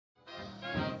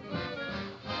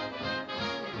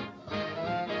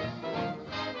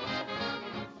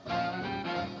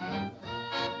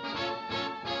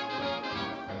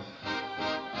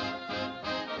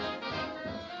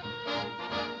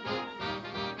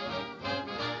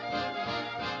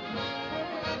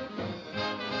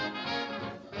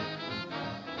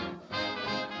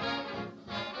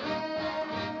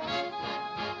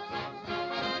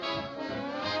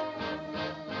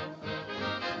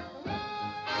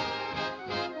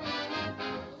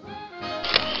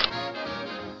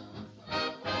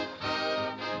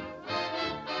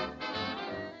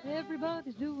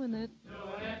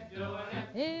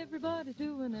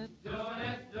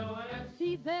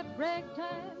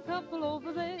ragtime couple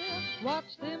over there.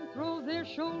 Watch them throw their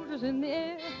shoulders in the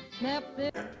air, snap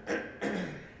their...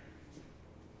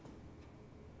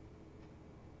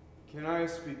 Can I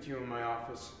speak to you in my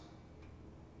office?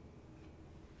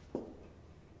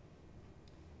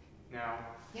 Now.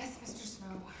 Yes, Mr.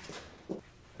 Snow.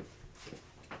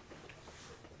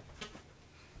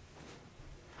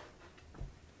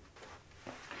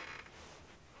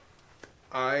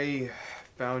 I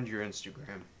found your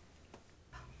Instagram.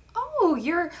 Oh,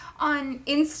 you're on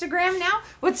Instagram now?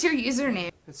 What's your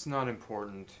username? It's not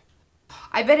important.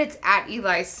 I bet it's at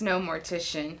Eli Snow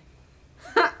Mortician.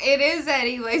 It is at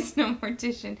Eli Snow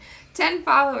Mortician. 10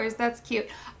 followers, that's cute.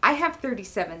 I have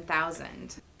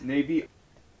 37,000. Navy,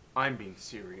 I'm being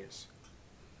serious.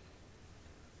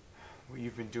 What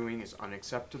you've been doing is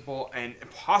unacceptable and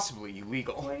possibly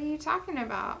illegal. What are you talking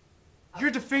about? You're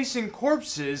defacing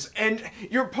corpses and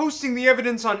you're posting the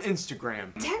evidence on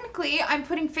Instagram. Technically, I'm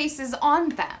putting faces on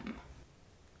them.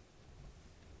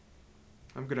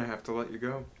 I'm gonna have to let you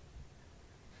go.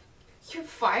 You're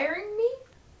firing me?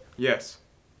 Yes.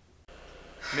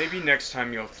 Maybe next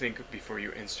time you'll think before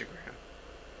you Instagram.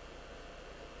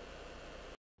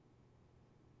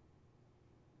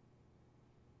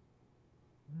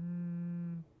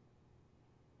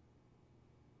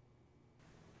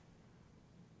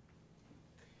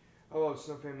 Hello,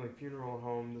 Snow Family Funeral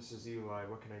Home. This is Eli.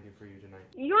 What can I do for you tonight?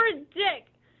 You're a dick.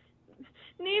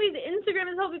 Navy's Instagram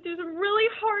has helped me through some really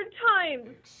hard times.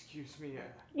 Excuse me.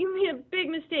 You made a big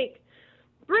mistake.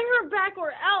 Bring her back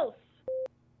or else.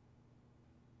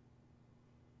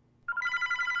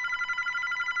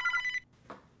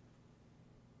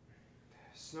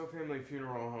 Snow Family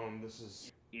Funeral Home. This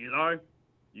is... Eli,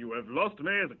 you have lost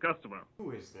me as a customer.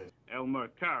 Who is this? Elmer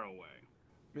Caraway.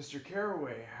 Mr.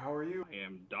 Caraway, how are you? I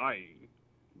am dying.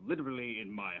 Literally in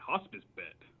my hospice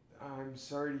bed. I'm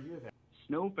sorry to hear that.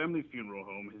 Snow Family Funeral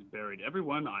Home has buried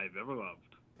everyone I've ever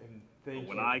loved. And thank you.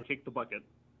 When I kick the bucket,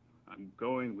 I'm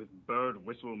going with Bird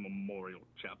Whistle Memorial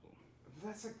Chapel.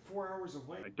 That's like 4 hours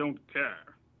away. I don't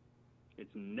care.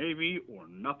 It's Navy or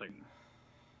nothing.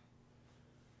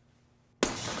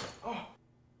 Oh!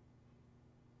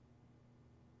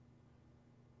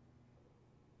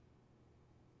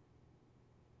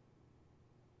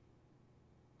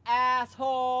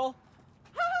 Asshole!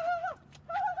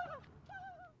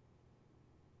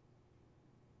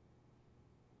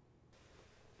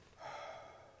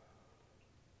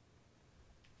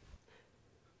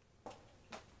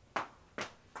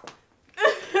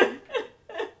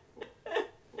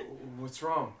 What's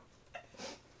wrong?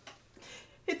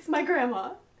 It's my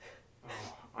grandma. Oh,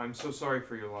 I'm so sorry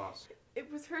for your loss.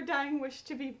 It was her dying wish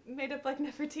to be made up like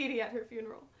Nefertiti at her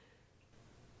funeral.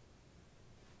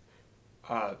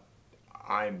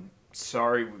 I'm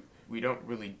sorry. We don't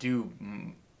really do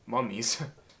mummies.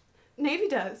 Navy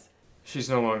does. She's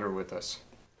no longer with us.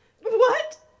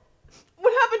 What?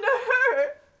 What happened to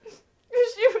her?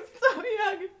 She was so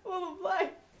young and full of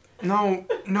life.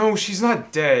 No, she's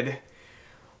not dead.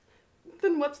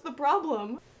 Then what's the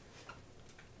problem?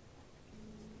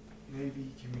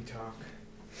 Navy, can we talk?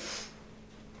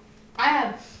 I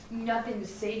have nothing to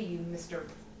say to you, Mr.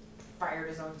 Fired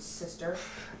his own sister.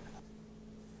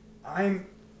 I'm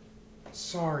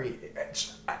sorry.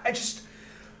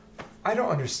 I don't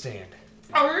understand.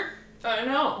 I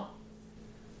know.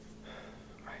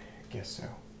 I guess so.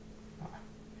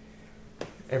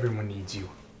 Everyone needs you.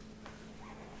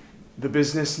 The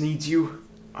business needs you.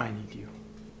 I need you.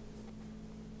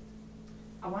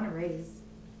 I want a raise.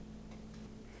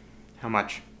 How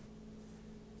much?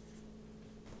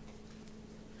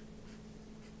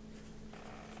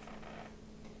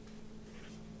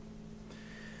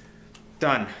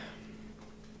 Done.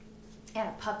 And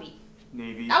a puppy.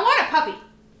 Navy. I want a puppy!